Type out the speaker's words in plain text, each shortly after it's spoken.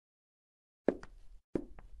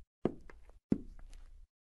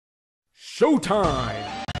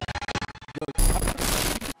showtime!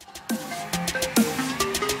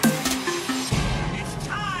 It's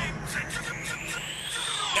time!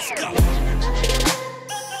 Let's go!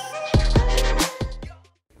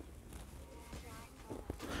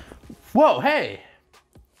 Whoa, hey!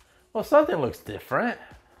 Well, something looks different.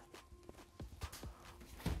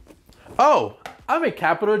 Oh, I'm a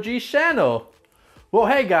Capital G channel. Well,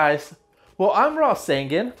 hey guys. Well, I'm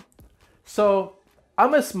RawSangan. So,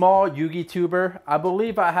 I'm a small Yugi tuber. I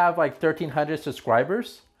believe I have like 1,300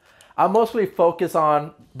 subscribers. I mostly focus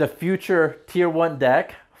on the future tier 1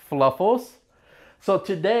 deck, Fluffals. So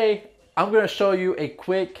today, I'm going to show you a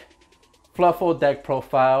quick Fluffal deck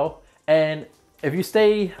profile. And if you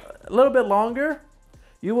stay a little bit longer,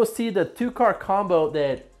 you will see the 2-card combo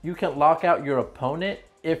that you can lock out your opponent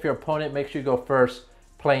if your opponent makes you go first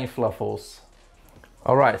playing Fluffals.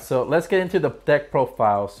 Alright, so let's get into the deck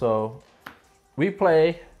profile. So we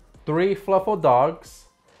play 3 Fluffal dogs.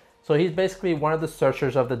 So he's basically one of the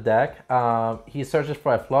searchers of the deck. He searches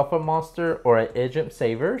for a Fluffal monster or an Agent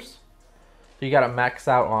Savers. So you gotta max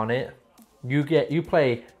out on it. You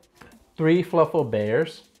play 3 Fluffal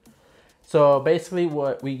bears. So basically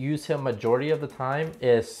what we use him majority of the time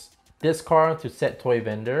is discard to set toy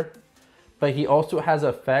vendor. But he also has an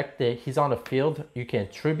effect that he's on the field. You can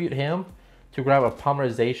tribute him to grab a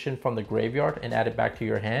polymerization from the graveyard and add it back to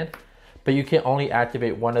your hand. But you can only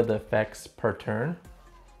activate one of the effects per turn.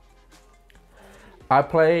 I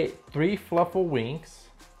play 3 Fluffal wings.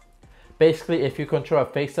 Basically, if you control a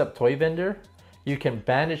face-up toy vendor, you can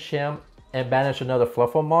banish him and banish another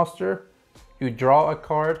Fluffal monster. You draw a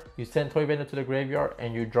card, you send toy vendor to the graveyard,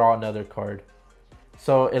 and you draw another card.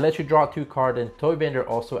 So it lets you draw 2 cards, and toy vendor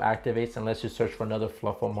also activates and lets you search for another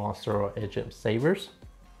Fluffal monster or Agent Savers.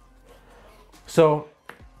 So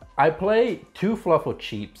I play 2 Fluffal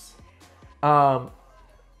cheaps.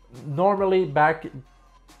 Normally back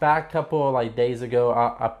couple of like days ago,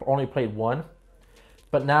 I only played 1,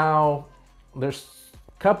 but now there's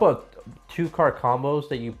a couple of 2-card combos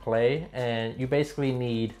that you play, and you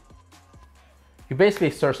basically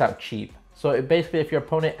search out cheap. So basically, if your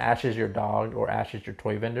opponent ashes your dog or ashes your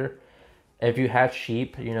toy vendor, if you have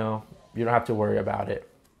cheap, you know, you don't have to worry about it.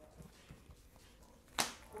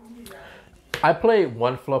 I play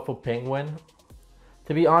 1 Fluffal penguin.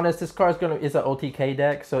 To be honest, this card is an OTK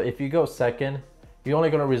deck, so if you go second, you're only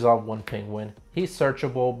gonna resolve 1 penguin. He's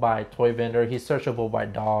searchable by toy vendor, he's searchable by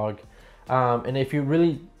dog. And if you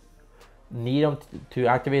really need him to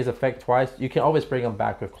activate his effect twice, you can always bring him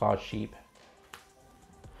back with Cloud Sheep.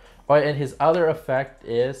 Oh, and his other effect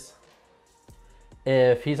is,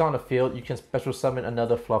 if he's on the field, you can special summon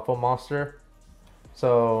another Fluffal monster.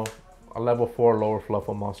 So a level 4 lower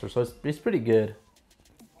Fluffal monster. So it's pretty good.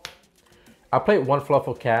 I played 1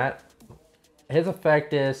 Fluffal cat. His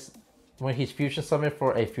effect is, when he's fusion summoned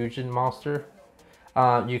for a fusion monster,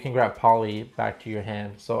 you can grab Polly back to your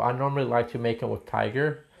hand. So I normally like to make him with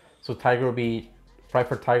Tiger. So Tiger will be, Fright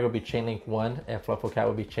for Tiger will be Chain Link 1, and Fluffal cat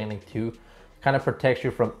will be Chain Link 2. Kind of protects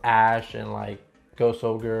you from Ash and like Ghost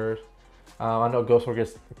Ogre. I know Ghost Ogre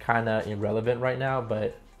is kind of irrelevant right now,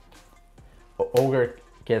 but Ogre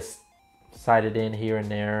gets sided in here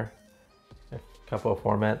and there, a couple of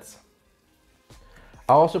formats.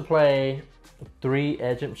 I also play 3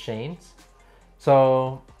 Agent Chains.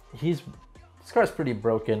 So this card's pretty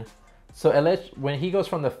broken. So when he goes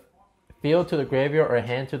from the field to the graveyard or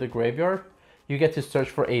hand to the graveyard, you get to search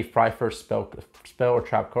for a Fright for spell or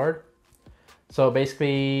trap card. So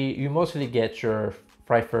basically, you mostly get your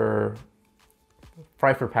Fright for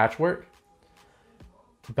Patchwork,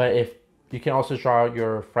 but if you can also draw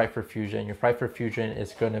your Fright for Fusion. Your Fright for Fusion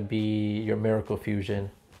is going to be your Miracle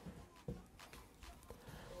Fusion.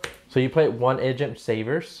 So you play 1 Agent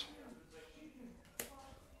Savers.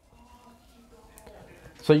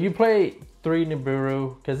 So you play 3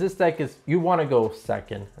 Nibiru, because this deck is, you want to go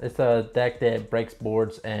second. It's a deck that breaks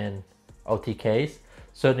boards and OTKs.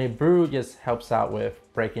 So Nibiru just helps out with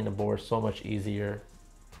breaking the board so much easier.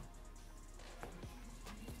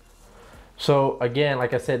 So again,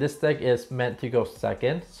 like I said, this deck is meant to go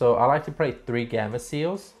second. So I like to play 3 Gamma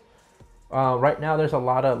Seals. Right now there's a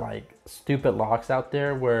lot of like stupid locks out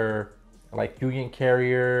there where like Union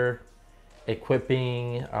Carrier,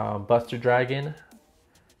 Equipping, Buster Dragon.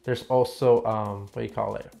 There's also, what do you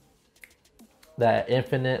call it? That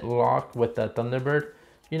infinite lock with the Thunderbird.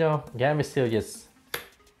 You know, Gamma Seal just,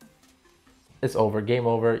 it's over, game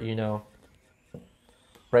over, you know,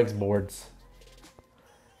 breaks boards.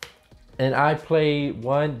 And I play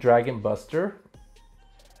 1 Dragon Buster.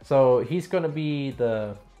 So he's gonna be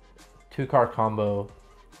the 2-card combo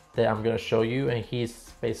that I'm gonna show you, and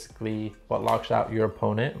he's basically what locks out your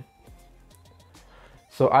opponent.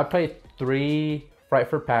 So I play 3 Fright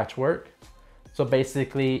for Patchwork. So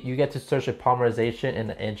basically, you get to search a polymerization in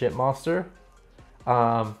the Engine monster.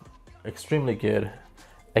 Extremely good,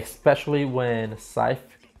 especially when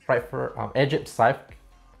Fright for Engine Scythe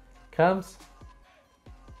comes.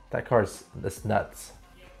 That card's that's nuts.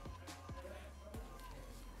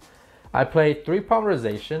 I play 3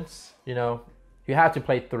 polymerizations. You know, you have to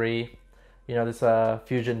play 3. You know, this is a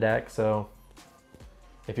fusion deck, so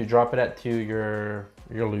if you drop it at 2, you're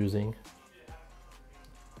losing.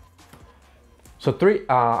 So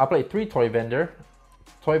I play 3 Toy Vendor.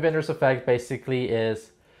 Toy Vendor's effect basically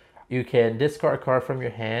is you can discard a card from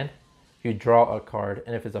your hand, you draw a card,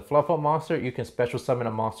 and if it's a Fluffal monster, you can special summon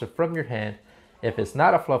a monster from your hand. If it's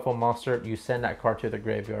not a Fluffal monster, you send that card to the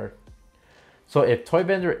graveyard. So if Toy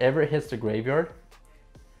Vendor ever hits the graveyard,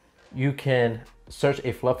 you can search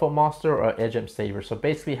a Fluffal monster or Edge Imp Saber. So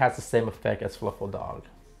basically it has the same effect as Fluffal Dog.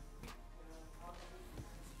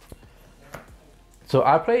 So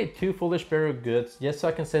I played 2 Foolish Burial Goods just so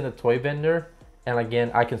I can send a Toy Vendor, and again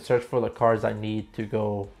I can search for the cards I need to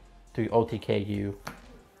go to OTKU.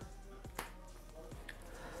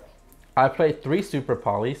 I played 3 Super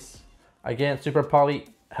Polys. Again, Super Poly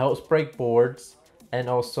helps break boards, and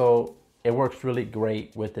also it works really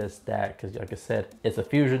great with this deck because, like I said, it's a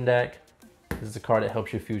fusion deck. This is a card that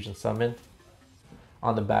helps you fusion summon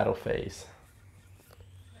on the battle phase.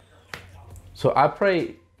 So I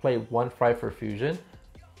play 1 Fright for Fusion,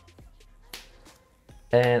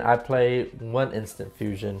 and I play 1 Instant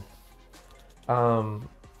Fusion.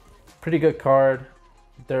 Pretty good card.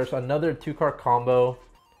 There's another 2-card combo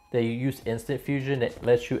that you use Instant Fusion that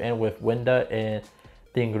lets you end with Winda and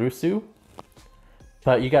Dingrusu.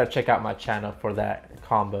 But you gotta check out my channel for that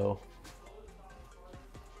combo.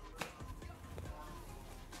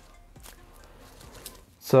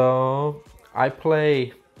 So I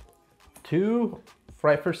play 2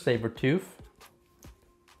 Fright for Sabertooth,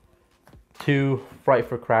 2 Fright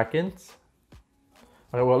for Krakens.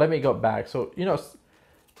 Okay, well, let me go back. So, you know,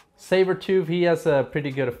 Sabertooth, he has a pretty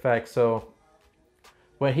good effect. So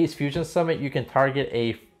when he's Fusion Summon, you can target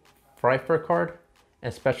a Fright for card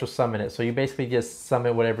and special summon it. So you basically just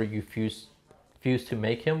summon whatever you fuse to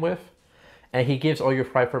make him with. And he gives all your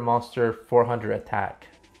Fright for monster 400 attack.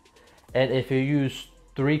 And if you use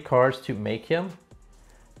 3 cards to make him,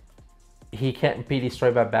 he can't be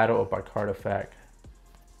destroyed by battle or by card effect.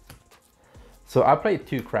 So I played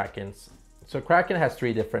 2 Krakens. So Kraken has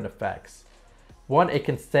 3 different effects. 1, it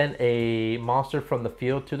can send a monster from the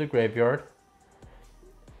field to the graveyard.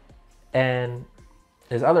 And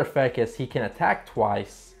his other effect is he can attack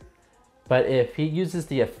twice. But if he uses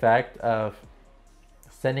the effect of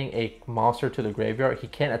sending a monster to the graveyard, he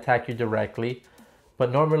can't attack you directly.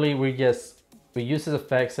 But normally we use his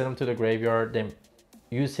effect, send him to the graveyard, then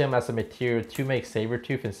use him as a material to make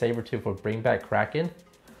Sabertooth, and Sabertooth will bring back Kraken.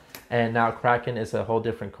 And now Kraken is a whole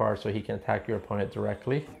different card, so he can attack your opponent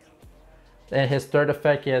directly. And his third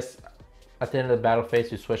effect is, at the end of the battle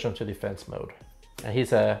phase, you switch him to defense mode. And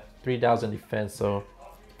he's a 3000 defense, so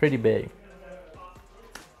pretty big.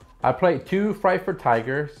 I played 2 Fright for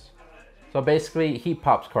Tigers. So basically, he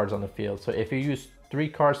pops cards on the field. So if you use 3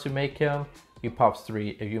 cards to make him, he pops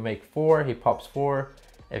 3. If you make 4, he pops 4.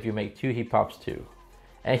 If you make 2, he pops 2.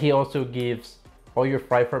 And he also gives all your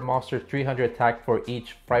Fright for monsters 300 attack for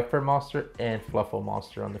each Fright for monster and Fluffal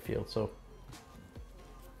monster on the field. So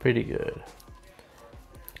pretty good.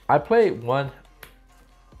 I play 1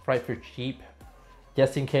 Fright for Cheap,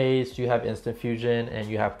 just in case you have Instant Fusion and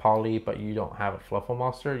you have Poly, but you don't have a Fluffal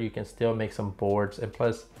monster. You can still make some boards, and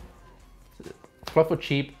plus Fluffal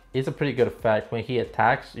Cheap is a pretty good effect. When he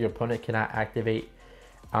attacks, your opponent cannot activate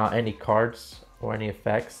any cards or any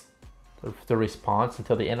effects, the response,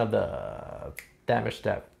 until the end of the damage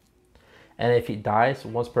step. And if he dies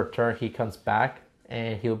once per turn, he comes back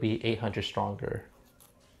and he'll be 800 stronger.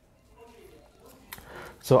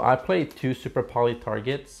 So I played 2 Super Poly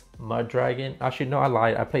targets, Mud Dragon. Actually, no, I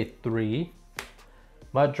lied. I played 3.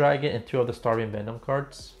 Mud Dragon and 2 of the Starving Venom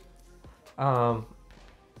cards. Yeah,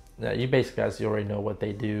 you basically guys, you already know what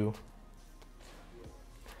they do.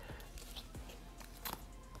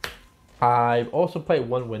 I also played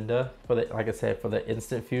 1 Winda for the, like I said, for the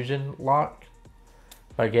Instant Fusion lock.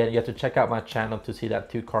 But again, you have to check out my channel to see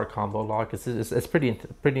that 2-card combo lock. It's pretty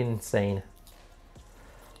insane.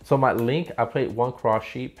 So my link, I played 1 Cross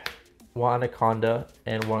Sheep, 1 Anaconda,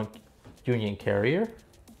 and 1 Union Carrier.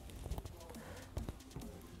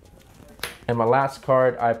 And my last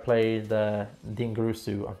card, I played the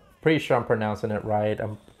Dingrusu. I'm pretty sure I'm pronouncing it right.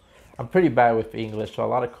 I'm pretty bad with English, so a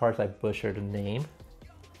lot of cards I butchered the name.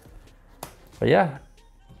 But yeah,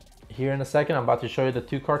 here in a second, I'm about to show you the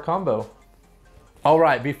 2-card combo. All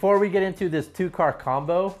right, before we get into this 2-card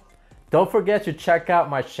combo, don't forget to check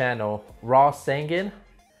out my channel, RawSangan.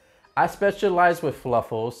 I specialize with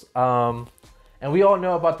Fluffals. And we all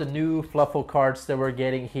know about the new Fluffal cards that we're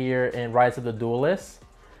getting here in Rise of the Duelists.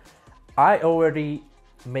 I already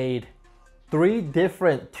made 3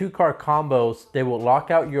 different 2-card combos that will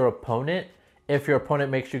lock out your opponent if your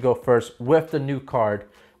opponent makes you go first with the new card,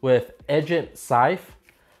 with Agent Scythe,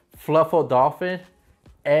 Fluffal Dolphin,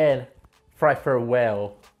 and Fluffal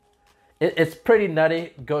Whale. It's pretty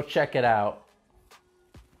nutty. Go check it out.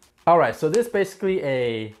 All right, so this is basically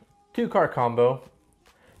a 2-card combo.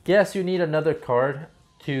 Yes, you need another card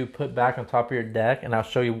to put back on top of your deck, and I'll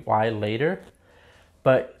show you why later.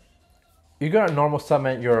 But you're gonna normal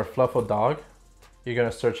summon your Fluffal Dog. You're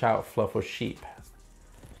gonna search out Fluffal Sheep.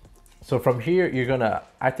 So from here, you're gonna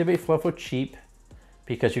activate Fluffal Sheep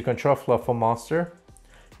because you control Fluffal Monster.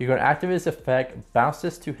 You're gonna activate this effect, bounce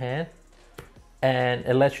this to hand, and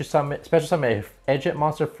it lets you summon, special summon an Agent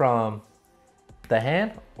Monster from the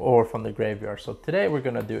hand or from the graveyard. So today we're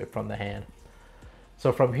gonna do it from the hand.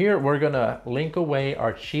 So from here, we're gonna link away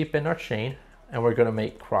our sheep and our chain, and we're gonna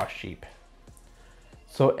make cross sheep.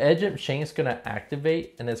 So Agent Chain is gonna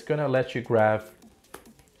activate, and it's gonna let you grab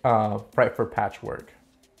Frightful Patchwork.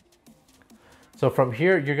 So from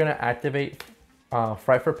here, you're gonna activate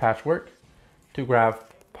Frightful Patchwork to grab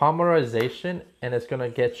Polymerization, and it's gonna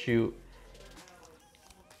get you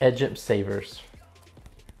Agent Savers.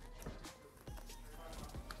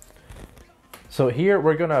 So here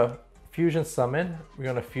we're gonna fusion summon. We're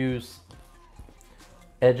gonna fuse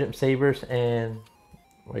Agent Sabers and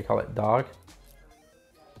what do you call it, Dog,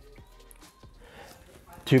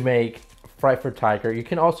 to make Frightful Tiger. You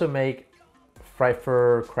can also make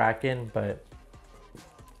Frightful Kraken, but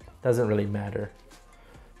doesn't really matter.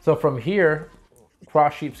 So from here,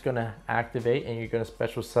 Cross Sheep's gonna activate, and you're gonna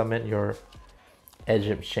special summon your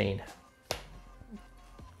Agent Chain.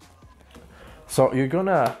 So you're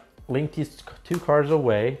gonna link these 2 cards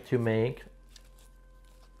away to make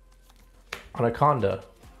Anaconda.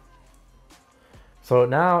 So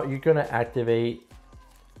now you're gonna activate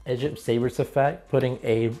Agent Saber's effect, putting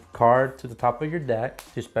a card to the top of your deck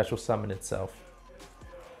to special summon itself.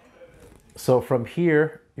 So from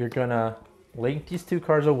here, you're gonna link these 2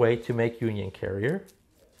 cards away to make Union Carrier.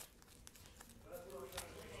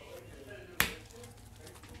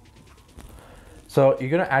 So you're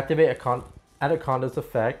gonna activate Anaconda's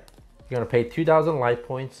effect. You're gonna pay 2,000 life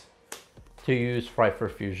points to use Frightful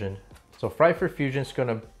Fusion. So Frightful Fusion is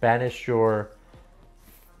gonna banish your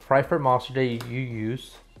Frightful monster that you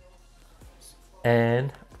use,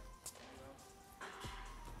 and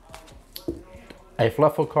a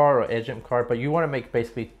Fluffal card or Agent card, but you want to make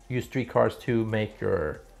basically use 3 cards to make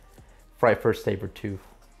your Frightful Sabertooth.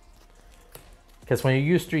 Because when you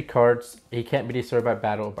use 3 cards, it can't be destroyed by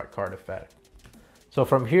battle or by card effect. So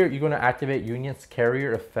from here, you're going to activate Union's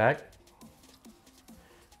Carrier effect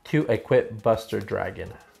to equip Buster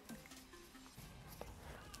Dragon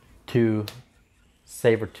to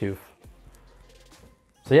Sabertooth.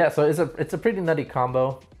 So yeah, so it's a pretty nutty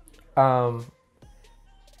combo.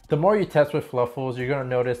 The more you test with Fluffals, you're gonna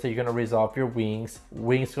notice that you're gonna resolve your wings.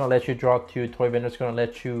 Wings gonna let you draw 2. Toy Vendor's gonna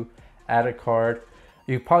let you add a card.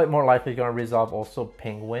 You're probably more likely gonna resolve also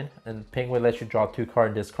Penguin, and Penguin lets you draw 2 cards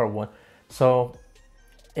and discard 1. So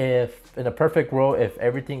if in a perfect world, if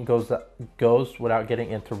everything goes without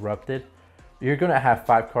getting interrupted, you're gonna have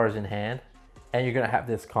 5 cards in hand, and you're gonna have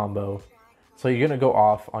this combo. So you're gonna go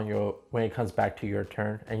off on your when it comes back to your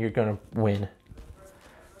turn, and you're gonna win.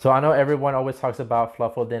 So I know everyone always talks about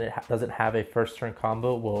Fluffal, then it doesn't have a first turn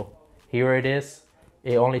combo. Well, here it is.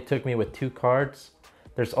 It only took me with 2 cards.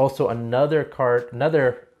 There's also another card,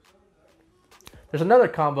 there's another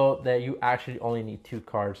combo that you actually only need 2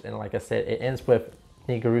 cards. And like I said, it ends with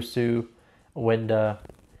Nigirisu, Winda,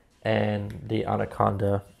 and the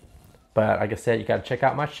Anaconda. But like I said, you gotta check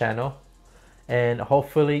out my channel. And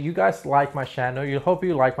hopefully you guys like my channel. Hope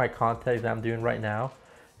you like my content that I'm doing right now.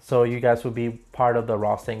 So you guys will be part of the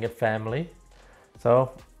RawSangan family.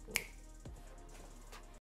 So